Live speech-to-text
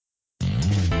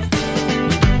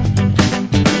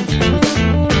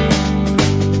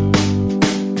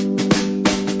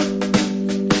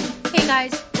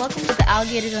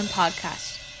Elongated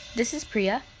podcast. This is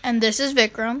Priya. And this is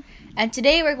Vikram, And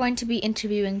today we're going to be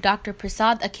interviewing Dr.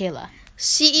 Prasad Akela,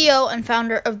 CEO and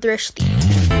founder of Drishti.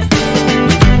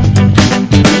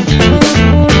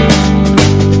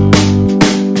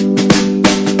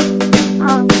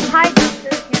 Hi,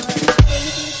 Dr. Akela. Thank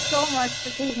you so much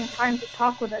for taking time to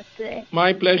talk with us today.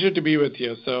 My pleasure to be with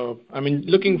you. So,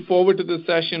 looking forward to the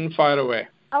session. Fire away.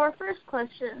 Our first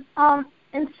question,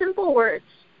 in simple words,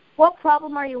 what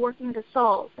problem are you working to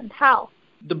solve and how?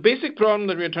 The basic problem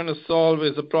that we're trying to solve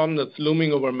is a problem that's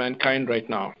looming over mankind right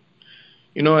now.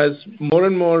 As more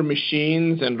and more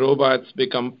machines and robots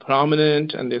become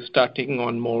prominent and they start taking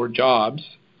on more jobs,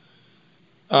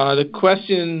 the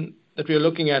question that we're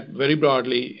looking at very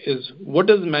broadly is, what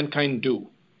does mankind do?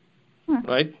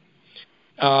 Right?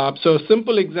 So a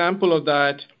simple example of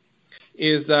that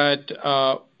is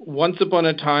that once upon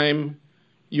a time,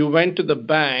 you went to the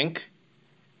bank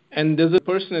and there's a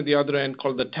person at the other end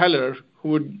called the teller who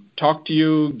would talk to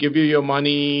you, give you your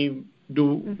money,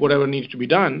 do whatever needs to be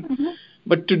done.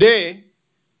 But today,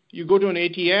 you go to an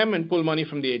ATM and pull money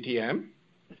from the ATM,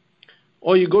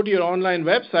 or you go to your online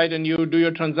website and you do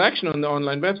your transaction on the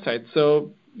online website.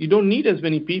 So you don't need as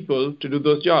many people to do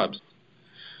those jobs.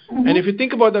 And if you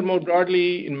think about that more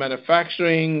broadly in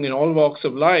manufacturing, in all walks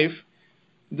of life,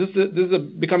 this is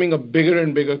becoming a bigger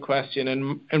and bigger question.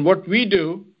 And what we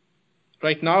do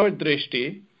right now at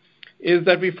Drishti is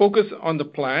that we focus on the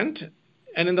plant.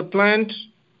 And in the plant,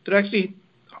 there actually,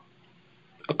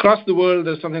 across the world,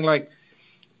 there's something like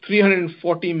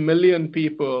 340 million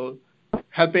people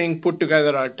helping put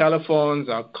together our telephones,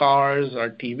 our cars, our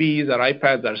TVs, our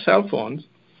iPads, our cell phones.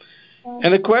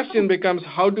 And the question becomes,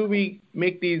 how do we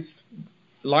make these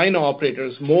line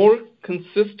operators more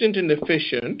consistent and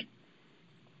efficient?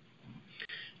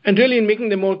 And really, in making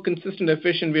them more consistent and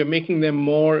efficient, we are making them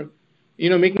more,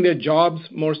 making their jobs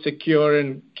more secure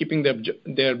and keeping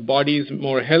their bodies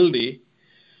more healthy,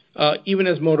 even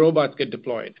as more robots get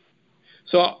deployed.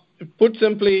 So, put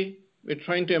simply, we're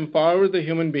trying to empower the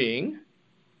human being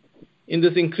in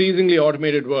this increasingly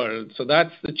automated world. So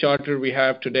that's the charter we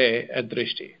have today at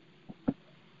Drishti.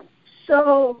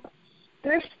 So,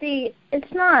 Drishti,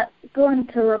 it's not going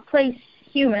to replace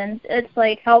humans. It's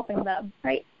like helping them,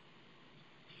 right?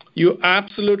 You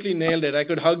absolutely nailed it. I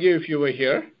could hug you if you were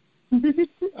here.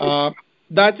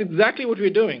 That's exactly what we're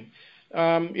doing.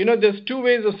 There's two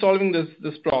ways of solving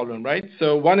this problem, right?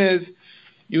 So one is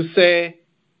you say,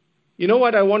 you know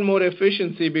what, I want more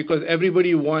efficiency because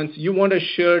everybody wants, you want a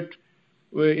shirt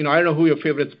where, I don't know who your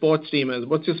favorite sports team is.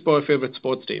 What's your favorite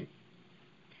sports team?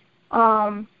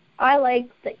 I like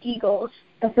the Eagles,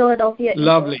 the Philadelphia Eagles.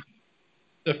 Lovely.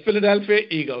 The Philadelphia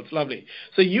Eagles, lovely.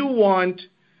 So you want,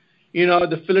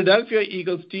 the Philadelphia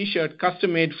Eagles T-shirt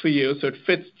custom made for you, so it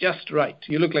fits just right.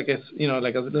 You look like a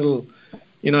little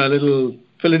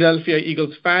Philadelphia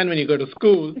Eagles fan when you go to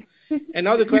school. And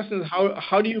now the question is,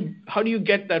 how do you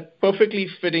get that perfectly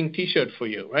fitting T-shirt for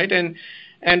you, right? And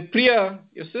Priya,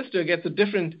 your sister, gets a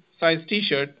different size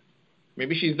T-shirt.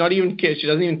 Maybe she doesn't even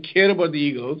care about the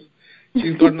Eagles.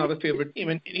 She's got another favorite team,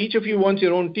 and each of you wants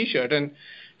your own T-shirt. And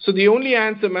so the only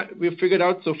answer we've figured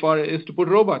out so far is to put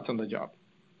robots on the job.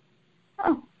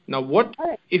 Oh. Now, what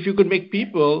if you could make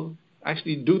people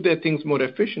actually do their things more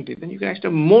efficiently? Then you can actually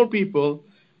have more people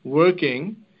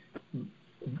working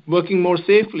more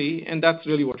safely, and that's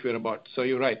really what we're about. So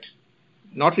you're right.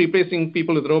 Not replacing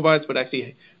people with robots, but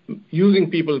actually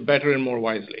using people better and more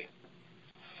wisely.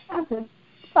 Okay.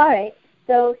 All right.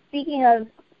 So speaking of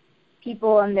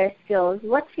people and their skills,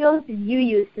 what skills did you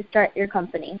use to start your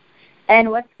company?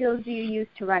 And what skills do you use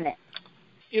to run it?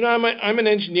 I'm an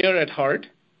engineer at heart.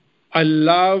 I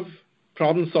love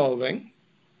problem solving.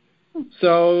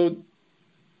 So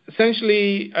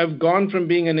essentially, I've gone from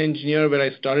being an engineer where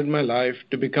I started my life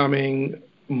to becoming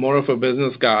more of a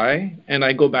business guy, and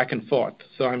I go back and forth.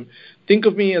 So think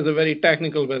of me as a very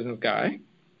technical business guy.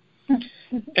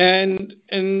 And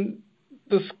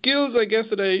the skills, I guess,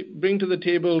 that I bring to the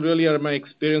table really are my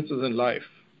experiences in life,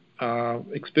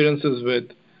 experiences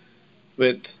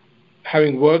with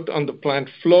having worked on the plant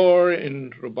floor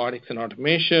in robotics and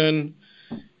automation.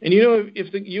 And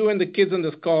if you and the kids on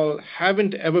this call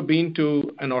haven't ever been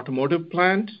to an automotive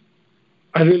plant,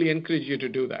 I really encourage you to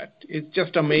do that. It's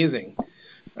just amazing.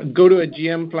 Go to a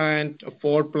GM plant, a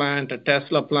Ford plant, a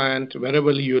Tesla plant,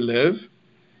 wherever you live.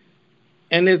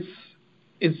 And it's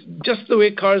just the way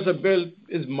cars are built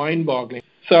is mind-boggling.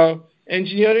 So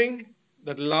engineering,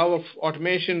 that love of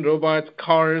automation, robots,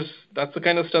 cars, that's the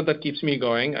kind of stuff that keeps me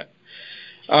going.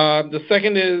 The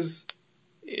second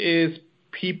is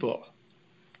people.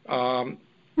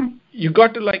 You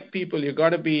got to like people. You got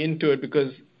to be into it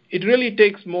because it really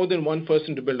takes more than one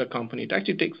person to build a company. It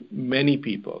actually takes many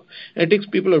people. And it takes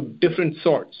people of different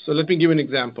sorts. So let me give you an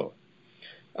example.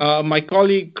 My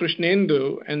colleague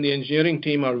Krishnendu and the engineering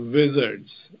team are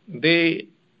wizards. They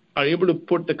are able to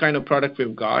put the kind of product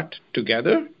we've got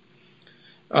together.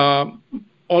 All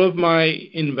of my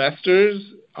investors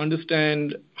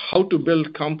understand how to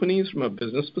build companies from a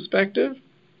business perspective.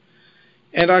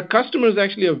 And our customers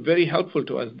actually are very helpful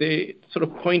to us. They sort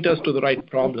of point us to the right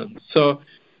problems. So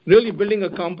really building a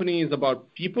company is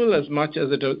about people as much as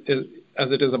it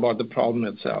is about the problem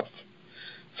itself.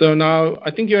 So now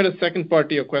I think you had a second part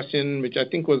to your question, which I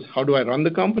think was, how do I run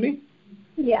the company?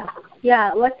 Yeah.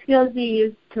 Yeah. What skills do you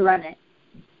use to run it?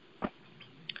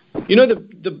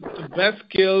 The best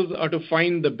skills are to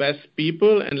find the best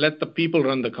people and let the people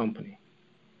run the company.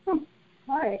 All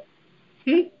right.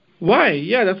 Why?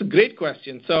 Yeah, that's a great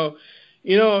question. So,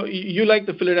 you like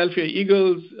the Philadelphia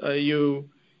Eagles,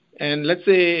 and let's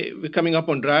say we're coming up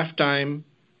on draft time,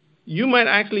 you might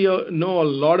actually know a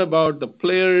lot about the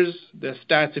players, their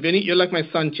stats. You're like my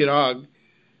son Chirag,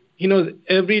 he knows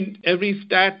every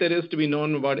stat there is to be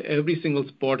known about every single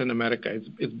sport in America.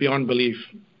 It's beyond belief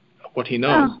what he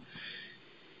knows. Oh.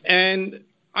 And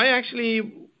I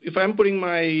actually, if I'm putting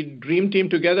my dream team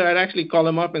together, I'd actually call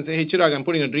him up and say, hey, Chirag, I'm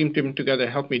putting a dream team together.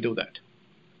 Help me do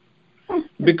that.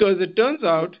 Because it turns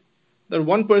out that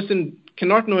one person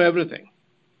cannot know everything.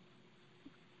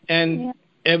 And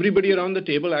everybody around the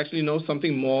table actually knows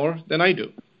something more than I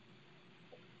do.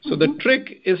 So the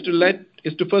trick is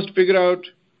to first figure out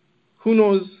who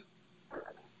knows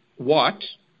what,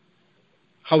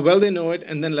 how well they know it,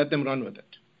 and then let them run with it.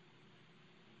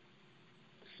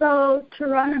 So to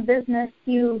run a business,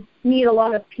 you need a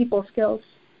lot of people skills.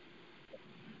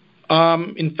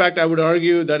 In fact, I would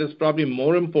argue that is probably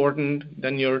more important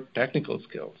than your technical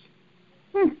skills.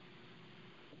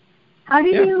 How do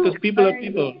you... because people are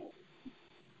people.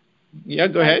 Yeah,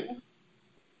 go ahead.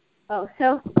 Oh,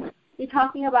 so you're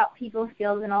talking about people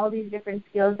skills and all these different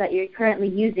skills that you're currently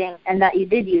using and that you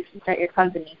did use to start your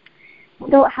company.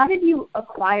 So how did you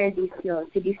acquire these skills?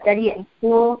 Did you study it in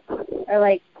school?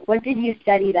 Or, what did you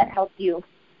study that helped you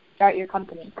start your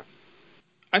company?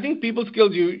 I think people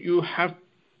skills, you have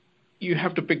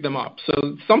to pick them up.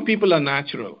 So some people are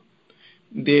natural.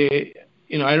 They,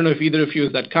 I don't know if either of you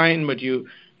is that kind, but you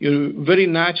very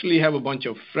naturally have a bunch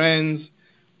of friends.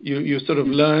 You sort of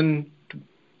learn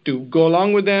to go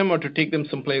along with them or to take them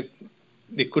someplace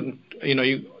they couldn't,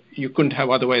 you couldn't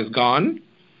have otherwise gone.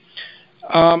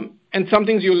 And some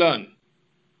things you learn.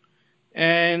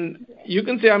 And you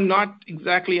can say I'm not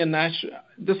exactly a natural.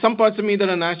 There's some parts of me that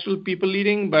are natural people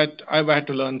leading, but I've had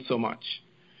to learn so much.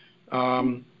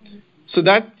 So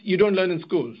that you don't learn in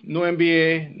school. No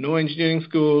MBA, no engineering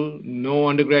school, no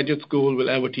undergraduate school will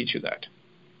ever teach you that.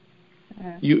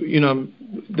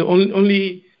 The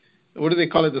only what do they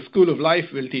call it? The school of life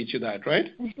will teach you that,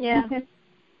 right? Yeah.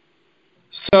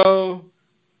 So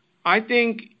I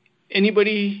think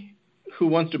anybody who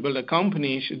wants to build a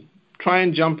company should try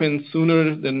and jump in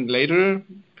sooner than later.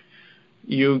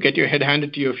 You get your head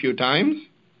handed to you a few times,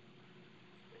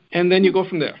 and then you go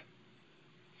from there.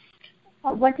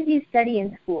 What did you study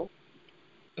in school?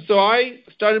 So I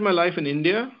started my life in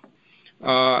India.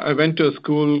 I went to a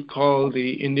school called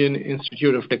the Indian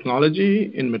Institute of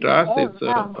Technology in Madras. It's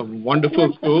a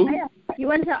wonderful school. You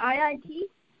went to IIT?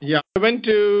 Yeah, I went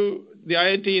to the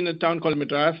IIT in a town called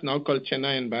Madras, now called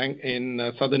Chennai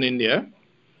in southern India.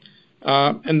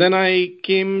 And then I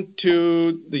came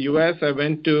to the U.S. I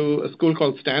went to a school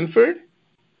called Stanford.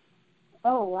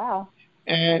 Oh, wow.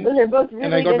 And those are both really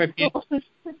and I got good schools.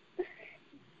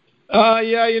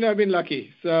 I've been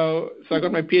lucky. So I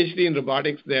got my PhD in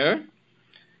robotics there.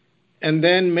 And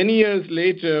then many years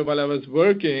later, while I was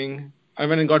working, I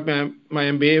went and got my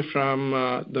MBA from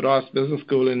the Ross Business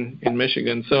School in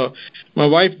Michigan. So my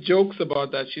wife jokes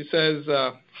about that. She says,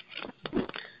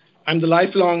 I'm the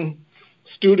lifelong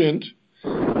student,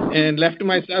 and left to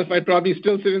myself, I'd probably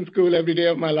still sit in school every day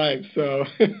of my life. So,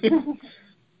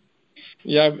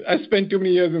 yeah, I spent too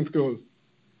many years in school.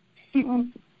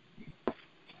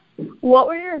 What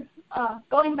were your,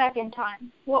 going back in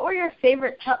time, what were your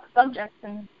favorite subjects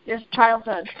in your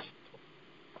childhood?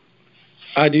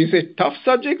 Do you say tough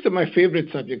subjects or my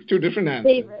favorite subjects? Two different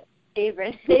answers.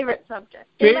 Favorite subject.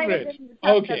 Favorite.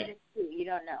 Okay. Subjects too, you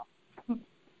don't know.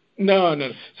 No.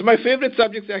 So my favorite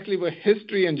subjects actually were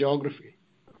history and geography.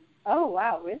 Oh,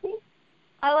 wow, really?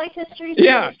 I like history too.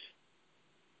 Yeah.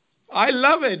 I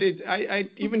love it. I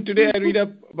even today I read up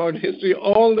about history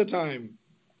all the time.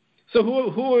 So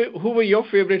who were your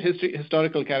favorite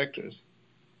historical characters?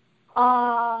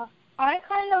 I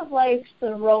kind of liked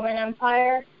the Roman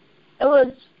Empire. It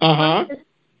was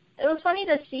it was funny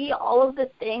to see all of the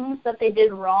things that they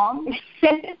did wrong.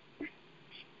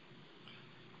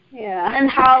 Yeah. And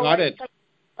how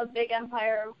a big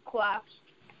empire collapsed.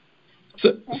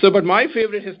 But my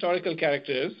favorite historical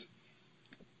characters,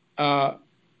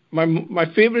 my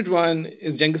favorite one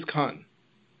is Genghis Khan.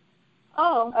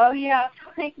 Oh yeah,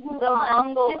 like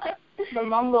the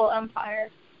Mongol Empire.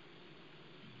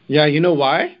 Yeah, you know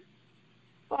why?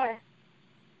 Why?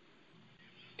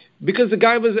 Because the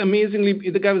guy was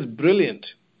brilliant.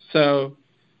 So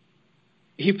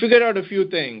he figured out a few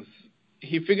things.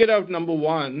 He figured out, number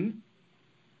one,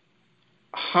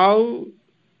 how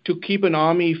to keep an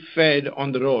army fed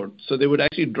on the road. So they would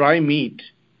actually dry meat,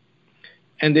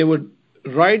 and they would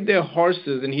ride their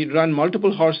horses, and he'd run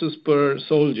multiple horses per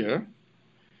soldier,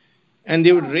 and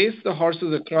they would race the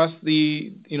horses across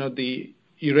the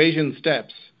Eurasian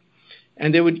steppes,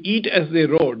 and they would eat as they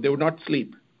rode. They would not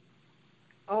sleep.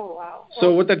 Oh wow!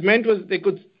 So what that meant was they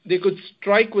could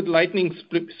strike with lightning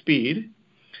speed,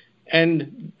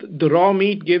 and the raw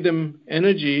meat gave them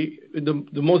energy, the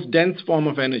most dense form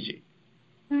of energy.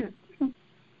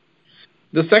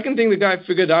 The second thing the guy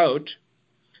figured out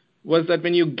was that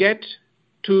when you get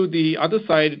to the other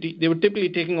side, they were typically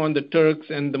taking on the Turks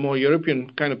and the more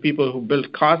European kind of people who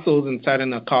built castles and sat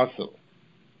in a castle.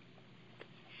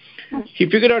 He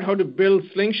figured out how to build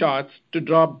slingshots to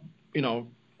drop,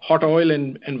 hot oil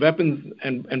and weapons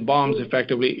and bombs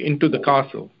effectively into the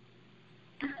castle.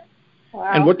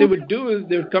 Wow. And what they would do is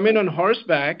they would come in on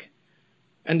horseback,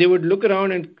 and they would look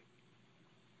around and,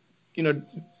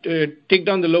 take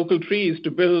down the local trees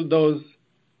to build those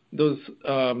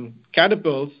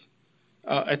catapults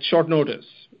at short notice,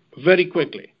 very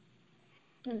quickly.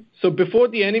 So before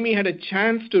the enemy had a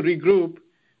chance to regroup,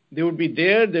 they would be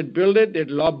there, they'd build it, they'd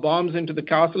lob bombs into the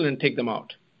castle and take them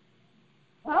out.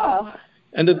 Oh.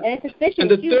 And it's efficient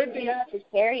the too, third you don't have to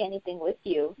carry anything with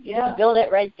you. You just build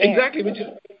it right there. Exactly,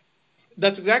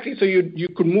 that's exactly. So you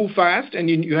could move fast, and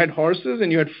you had horses, and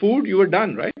you had food, you were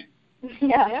done, right?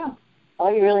 Yeah.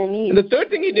 All you really need. And the third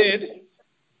thing he did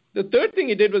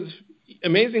was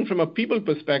amazing from a people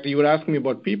perspective. You were asking me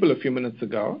about people a few minutes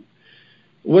ago.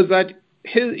 Was that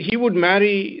he would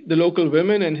marry the local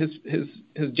women, and his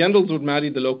generals would marry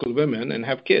the local women and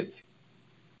have kids.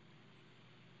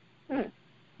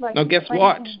 Now guess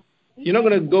what? You're not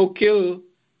going to go kill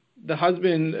the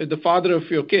husband, the father of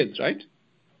your kids, right?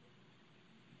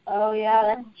 Oh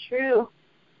yeah, that's true.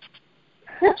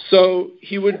 So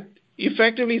he would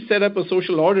effectively set up a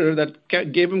social order that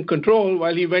gave him control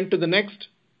while he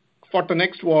fought the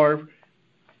next war,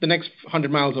 the next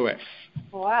 100 miles away.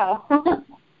 Wow.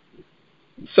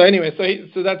 So anyway,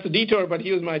 so that's a detour, but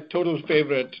he was my total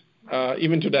favorite,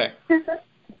 even today.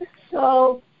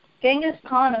 So Genghis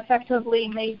Khan effectively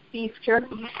made beef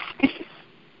jerky.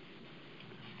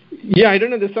 Yeah, I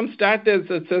don't know. There's some stat that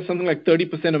says something like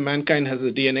 30% of mankind has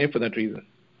the DNA for that reason.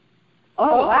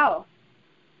 Oh, wow.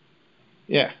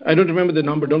 Yeah, I don't remember the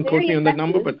number. Don't quote me on that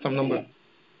number, but some number.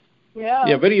 Yeah.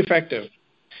 Yeah, very effective.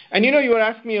 And you were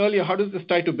asking me earlier, how does this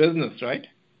tie to business, right?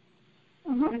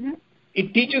 Mm-hmm.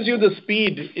 It teaches you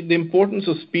the importance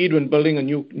of speed when building a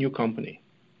new company.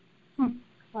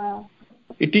 Wow.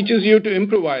 It teaches you to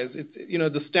improvise.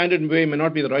 The standard way may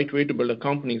not be the right way to build a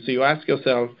company. So you ask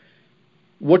yourself,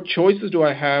 what choices do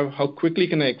I have? How quickly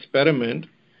can I experiment?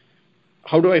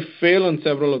 How do I fail on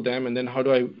several of them? And then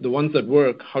the ones that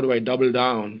work, how do I double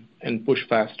down and push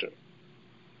faster?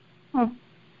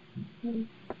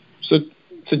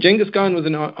 So Genghis Khan was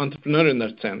an entrepreneur in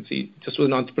that sense. He just was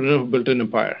an entrepreneur who built an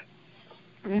empire.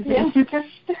 Yeah.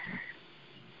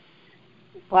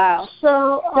 Wow.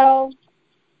 So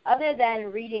other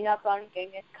than reading up on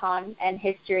Genghis Khan and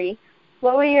history,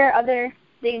 what were your other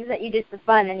things that you did for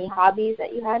fun? Any hobbies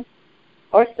that you had,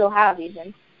 or still have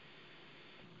even?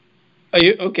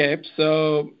 Okay?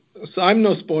 So I'm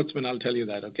no sportsman. I'll tell you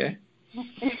that. Okay.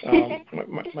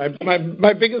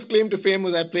 My biggest claim to fame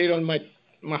was I played on my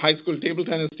high school table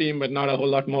tennis team, but not a whole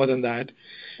lot more than that.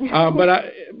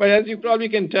 But as you probably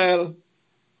can tell,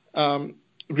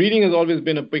 reading has always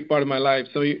been a big part of my life.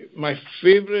 So my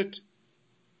favorite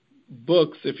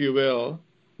books, if you will,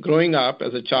 growing up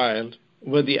as a child,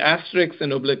 were the Asterix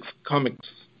and Obelix comics.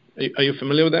 Are you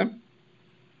familiar with them?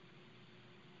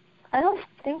 I don't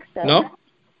think so. No?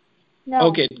 No.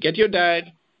 Okay, get your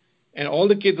dad and all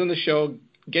the kids on the show,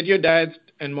 get your dads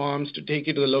and moms to take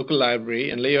you to the local library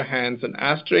and lay your hands on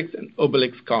Asterix and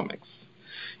Obelix comics.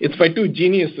 It's by two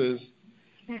geniuses,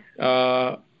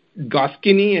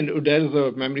 Goscinny and Uderzo,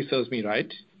 if memory serves me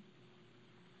right.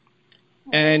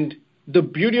 And the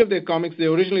beauty of their comics,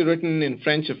 they're originally written in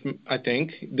French, I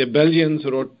think. The Belgians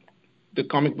who wrote the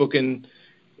comic book in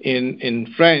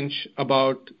in French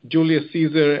about Julius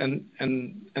Caesar and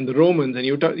the Romans, and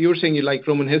you were saying you like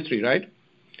Roman history, right?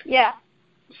 Yeah.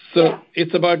 So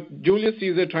it's about Julius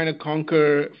Caesar trying to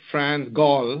conquer France,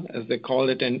 Gaul, as they call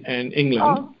it, and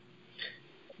England. Oh.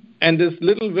 And this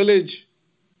little village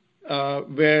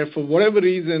where, for whatever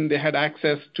reason, they had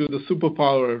access to the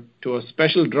superpower, to a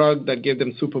special drug that gave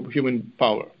them superhuman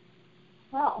power.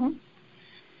 Wow.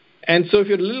 And so if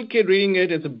you're a little kid reading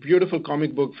it, it's a beautiful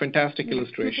comic book, fantastic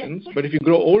illustrations. But if you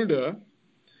grow older,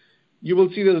 you will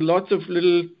see there's lots of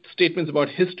little statements about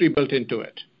history built into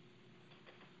it.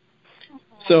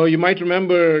 So you might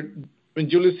remember when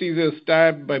Julius Caesar is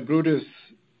stabbed by Brutus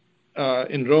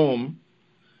in Rome,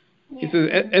 he says,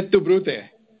 "Et tu, Brute."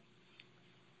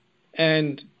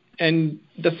 And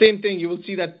the same thing, you will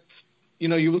see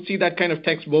that kind of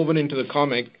text woven into the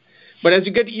comic. But as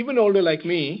you get even older like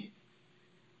me,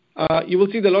 you will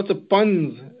see there are lots of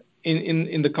puns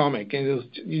in the comic, and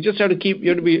you have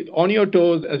to be on your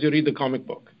toes as you read the comic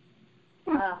book.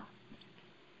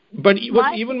 But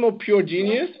what's even more pure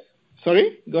genius?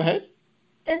 Sorry, go ahead.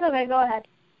 It's okay, go ahead.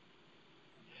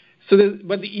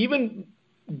 But the even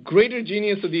greater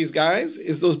genius of these guys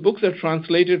is those books are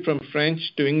translated from French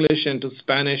to English and to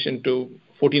Spanish and to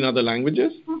 14 other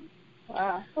languages.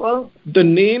 Well, the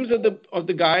names of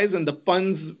the guys and the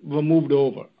puns were moved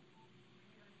over.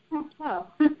 Oh.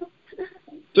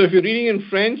 So if you're reading in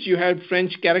French, you had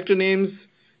French character names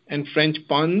and French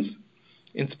puns.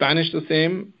 In Spanish, the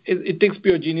same. It takes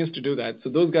pure genius to do that. So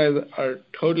those guys are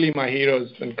totally my heroes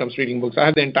when it comes to reading books. I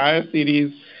have the entire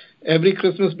series. Every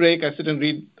Christmas break, I sit and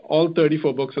read all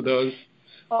 34 books of those.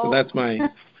 Oh. So that's my...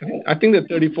 I think they're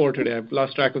 34 today. I've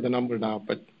lost track of the number now,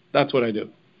 but that's what I do.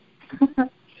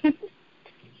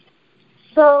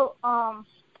 So,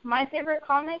 my favorite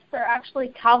comics are actually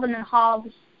Calvin and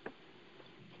Hobbes.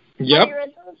 Yep. Have you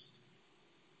read those?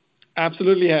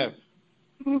 Absolutely have.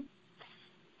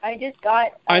 I just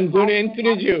got... I'm going to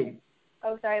encourage you.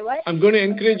 Oh, sorry, what? I'm going to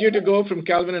encourage you to go from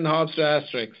Calvin and Hobbes to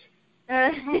Asterix.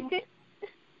 Yeah,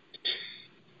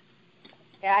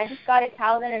 I just got a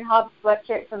Calvin and Hobbes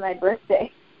sweatshirt for my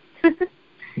birthday.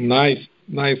 Nice.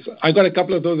 I got a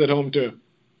couple of those at home too.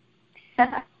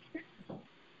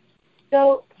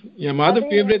 So... Yeah, my other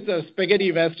favorites are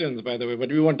spaghetti westerns, by the way, but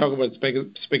we won't talk about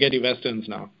spaghetti westerns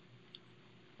now.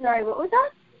 Sorry, what was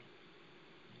that?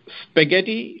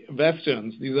 Spaghetti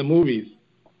westerns. These are movies.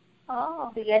 Oh,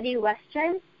 spaghetti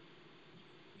western?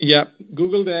 Yeah,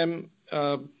 Google them.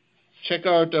 Check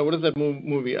out, what is that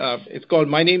movie? It's called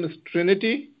My Name is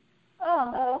Trinity.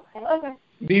 Oh, okay.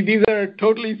 These are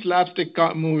totally slapstick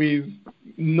movies.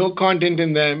 No content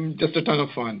in them, just a ton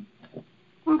of fun.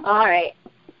 All right.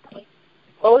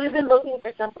 Well, we've been looking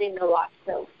for something to watch,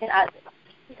 so we can add it.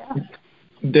 Yeah.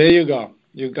 There you go.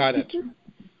 You got it.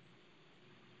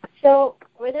 So,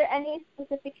 were there any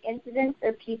specific incidents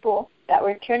or people that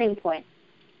were turning points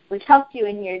which helped you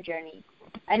in your journey?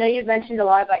 I know you've mentioned a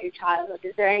lot about your childhood.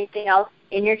 Is there anything else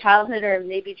in your childhood or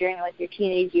maybe during like your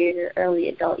teenage years or early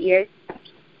adult years?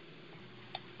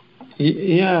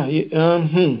 Yeah.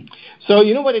 So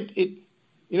you know what they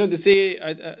say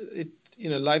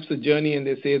life's a journey, and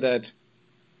they say that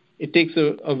it takes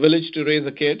a village to raise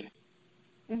a kid.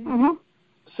 Mm-hmm.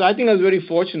 So I think I was very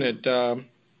fortunate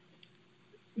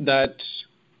that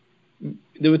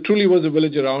there truly was a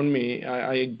village around me.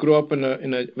 I grew up in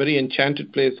a very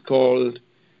enchanted place called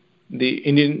the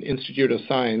Indian Institute of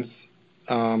Science,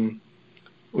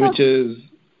 which is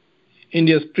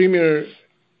India's premier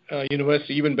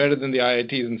university, even better than the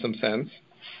IITs in some sense.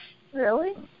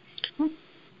 Really?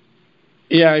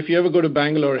 Yeah, if you ever go to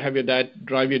Bangalore, have your dad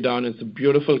drive you down. It's a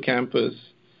beautiful campus.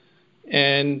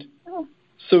 And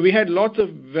so we had lots of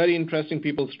very interesting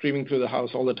people streaming through the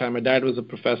house all the time. My dad was a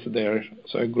professor there,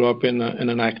 so I grew up in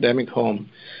an academic home.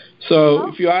 So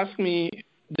if you ask me,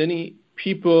 any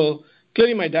people,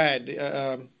 clearly my dad,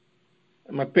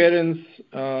 my parents,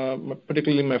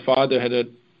 particularly my father, had a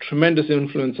tremendous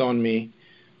influence on me.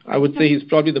 I would say he's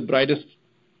probably the brightest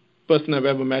person I've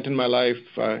ever met in my life.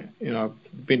 I've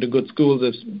been to good schools,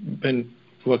 I've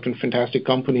worked in fantastic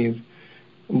companies,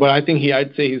 but I think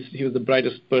I'd say he was the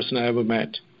brightest person I ever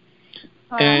met.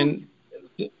 And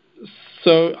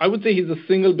so I would say he's the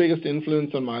single biggest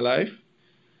influence on my life.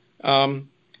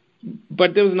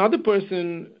 But there was another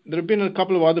person. There have been a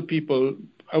couple of other people.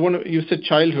 You said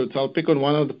childhood, so I'll pick on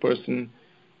one other person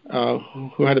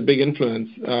who had a big influence.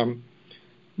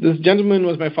 This gentleman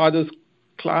was my father's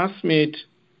classmate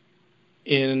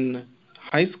in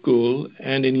high school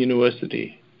and in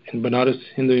university, in Banaras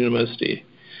Hindu University.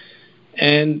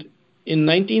 And in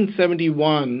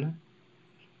 1971,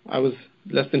 I was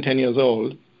less than 10 years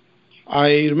old, I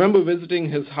remember visiting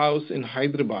his house in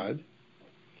Hyderabad,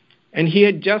 and he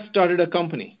had just started a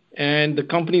company. And the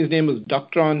company's name was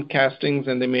Ductron Castings,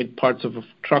 and they made parts of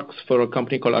trucks for a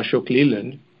company called Ashok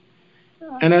Leland.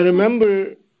 And I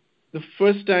remember the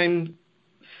first time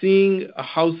seeing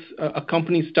a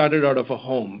company started out of a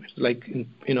home. It's like,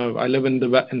 I live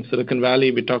in Silicon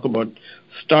Valley. We talk about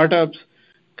startups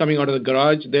coming out of the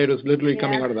garage. There it was literally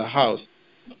coming out of the house.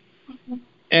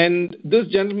 And this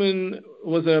gentleman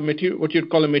was what you'd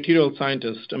call a material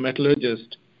scientist, a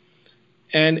metallurgist.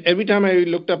 And every time I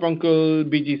looked up Uncle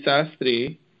B.G.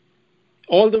 Sastry,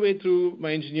 all the way through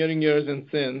my engineering years and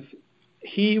since,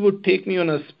 he would take me on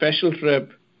a special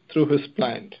trip through his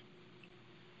plant.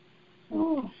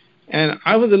 Oh. And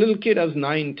I was a little kid. I was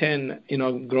 9,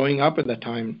 10, growing up at that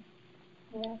time.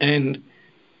 Yeah. And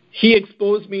he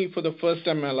exposed me for the first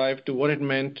time in my life to what it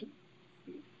meant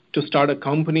to start a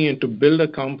company and to build a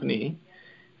company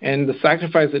and the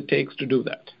sacrifice it takes to do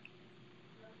that.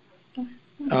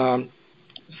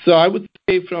 So I would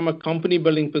say from a company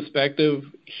building perspective,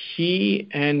 he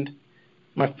and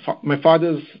my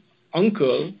father's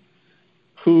uncle,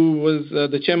 who was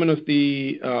the chairman of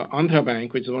the Andhra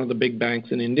Bank, which is one of the big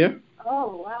banks in India,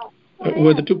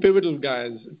 were the two pivotal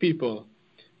people.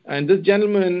 And this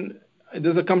gentleman,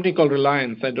 there's a company called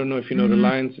Reliance. I don't know if you know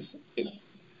Reliance. You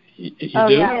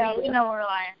do? Yeah, we know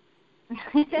Reliance.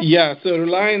 Yeah, so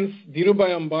Reliance,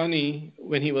 Dhirubhai Ambani,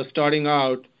 when he was starting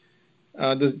out,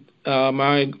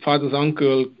 my father's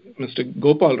uncle, Mr.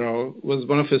 Gopal Rao, was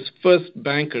one of his first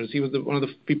bankers. He was one of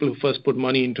the people who first put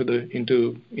money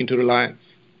into Reliance.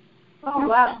 Oh,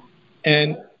 wow.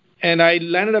 And I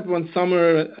landed up one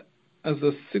summer as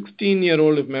a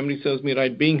 16-year-old, if memory serves me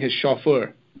right, being his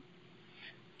chauffeur.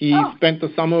 He spent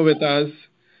the summer with us,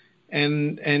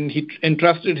 and he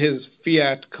entrusted his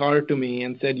Fiat car to me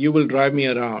and said, "You will drive me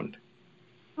around."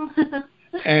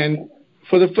 And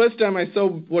for the first time, I saw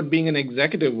what being an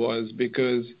executive was,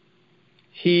 because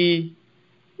he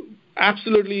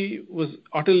absolutely was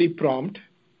utterly prompt,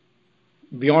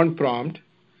 beyond prompt.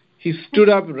 He stood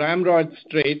up ramrod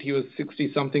straight. He was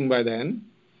 60-something by then.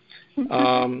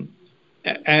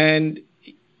 And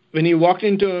when he walked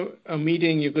into a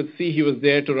meeting, you could see he was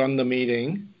there to run the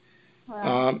meeting.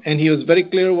 Wow. And he was very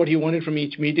clear what he wanted from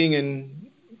each meeting and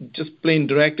just plain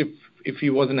direct if he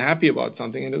wasn't happy about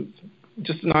something. And it was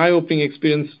just an eye-opening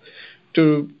experience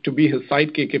to be his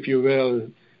sidekick, if you will,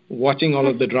 watching all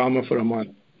of the drama for a month.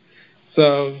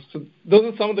 So those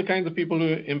are some of the kinds of people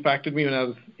who impacted me when I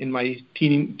was in my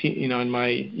in my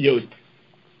youth.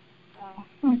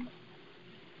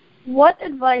 What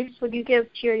advice would you give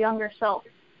to your younger self?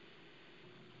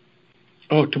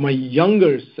 Oh, to my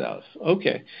younger self.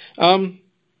 Okay.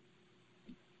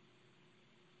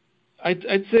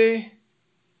 I'd say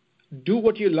do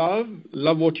what you love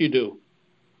what you do.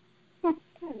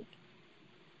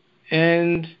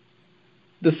 And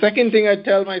the second thing I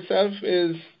tell myself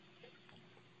is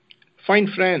find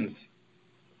friends.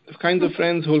 The kinds of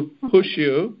friends who will push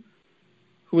you,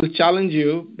 who will challenge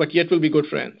you, but yet will be good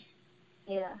friends.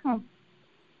 Yeah.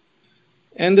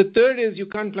 And the third is you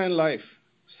can't plan life.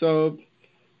 So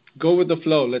go with the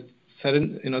flow. Let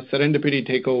serendipity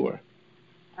take over.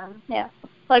 Yeah.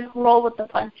 Like roll with the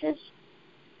punches.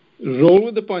 Roll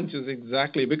with the punches,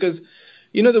 exactly. Because,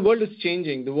 the world is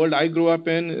changing. The world I grew up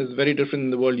in is very different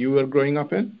than the world you were growing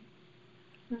up in.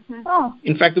 Mm-hmm. Oh.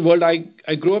 In fact, the world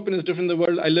I grew up in is different than the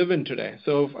world I live in today.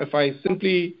 So if I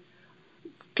simply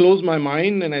close my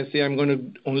mind and I say I'm going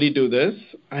to only do this,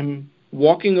 I'm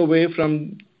walking away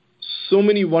from so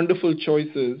many wonderful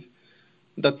choices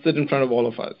that sit in front of all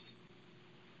of us.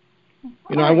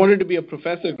 I wanted to be a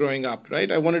professor growing up,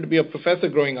 right? I wanted to be a professor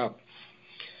growing up.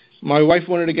 My wife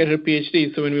wanted to get her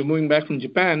PhD, so when we were moving back from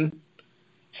Japan,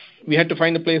 we had to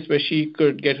find a place where she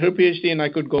could get her PhD and I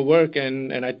could go work,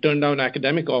 and I turned down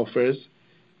academic offers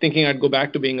thinking I'd go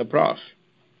back to being a prof.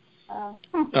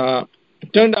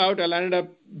 It turned out I landed up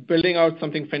building out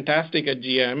something fantastic at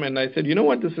GM, and I said, you know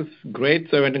what, this is great.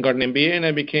 So I went and got an MBA and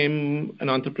I became an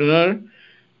entrepreneur.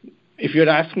 If you had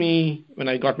asked me when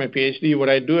I got my PhD what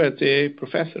I'd do, I'd say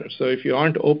professor. So if you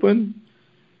aren't open,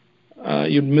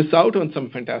 you'd miss out on some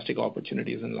fantastic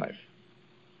opportunities in life.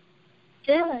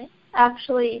 Yeah,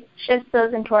 actually shifts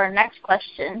us into our next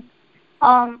question.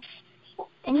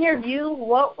 In your view,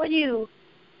 what would you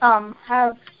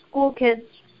have school kids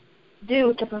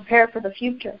do to prepare for the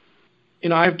future?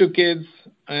 I have 2 kids,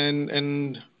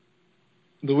 and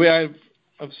the way I've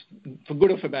for good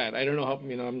or for bad, I don't know how,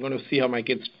 I'm going to see how my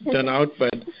kids turn out,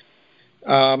 but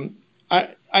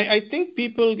I think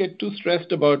people get too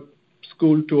stressed about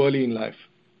school too early in life.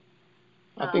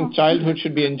 I think childhood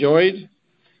should be enjoyed,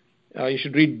 You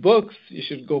should read books. You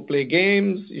should go play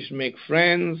games. You should make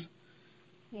friends.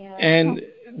 Yeah. And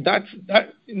that's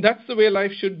the way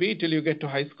life should be till you get to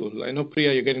high school. I know,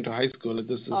 Priya, you're getting to high school.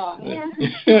 This is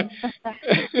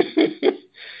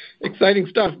exciting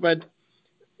stuff, but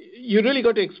you really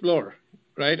got to explore,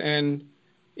 right? And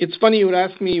it's funny, you would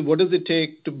ask me, what does it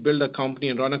take to build a company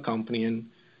and run a company? And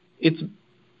it's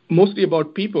mostly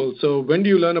about people. So when do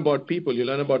you learn about people? You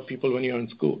learn about people when you're in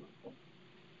school.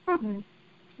 Mm-hmm.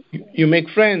 You make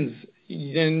friends,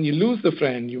 then you lose the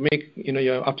friend. You're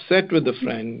upset with the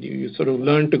friend. You sort of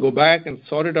learn to go back and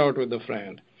sort it out with the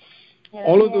friend. Yeah.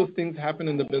 All of those things happen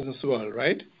in the business world,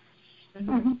 right?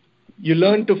 Mm-hmm. You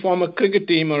learn to form a cricket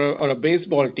team or a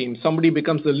baseball team. Somebody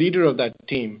becomes the leader of that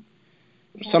team.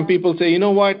 Yeah. Some people say, you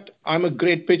know what, I'm a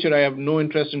great pitcher. I have no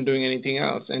interest in doing anything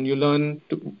else. And you learn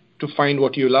to find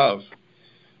what you love.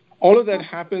 All of that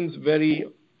happens very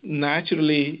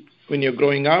naturally when you're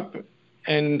growing up,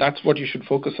 and that's what you should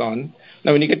focus on.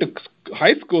 Now, when you get to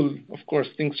high school, of course,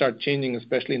 things start changing,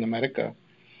 especially in America.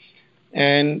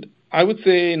 And I would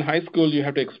say in high school, you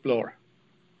have to explore.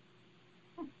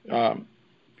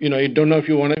 You don't know if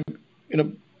you want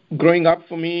to, growing up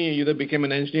for me, you either became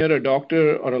an engineer, a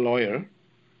doctor, or a lawyer.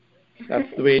 That's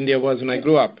the way India was when I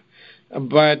grew up.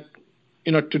 But,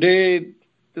 today,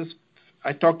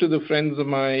 I talk to the friends of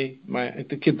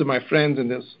the kids of my friends,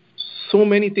 and there's so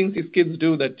many things these kids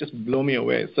do that just blow me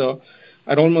away. So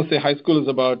I'd almost say high school is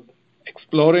about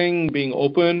exploring, being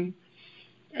open,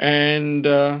 and,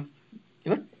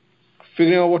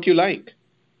 figuring out what you like.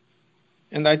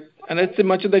 And I'd say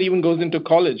much of that even goes into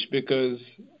college because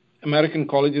American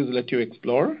colleges let you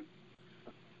explore.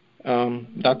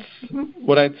 That's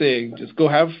what I'd say. Just go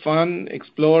have fun,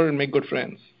 explore, and make good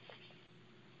friends.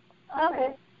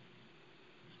 Okay.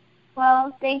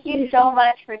 Well, thank you so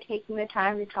much for taking the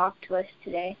time to talk to us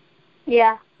today.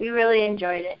 Yeah, we really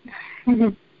enjoyed it.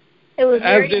 It was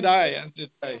As did I.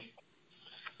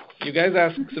 You guys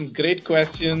asked some great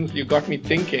questions. You got me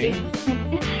thinking.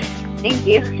 Thank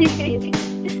you.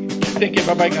 Take care.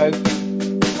 Bye-bye, guys.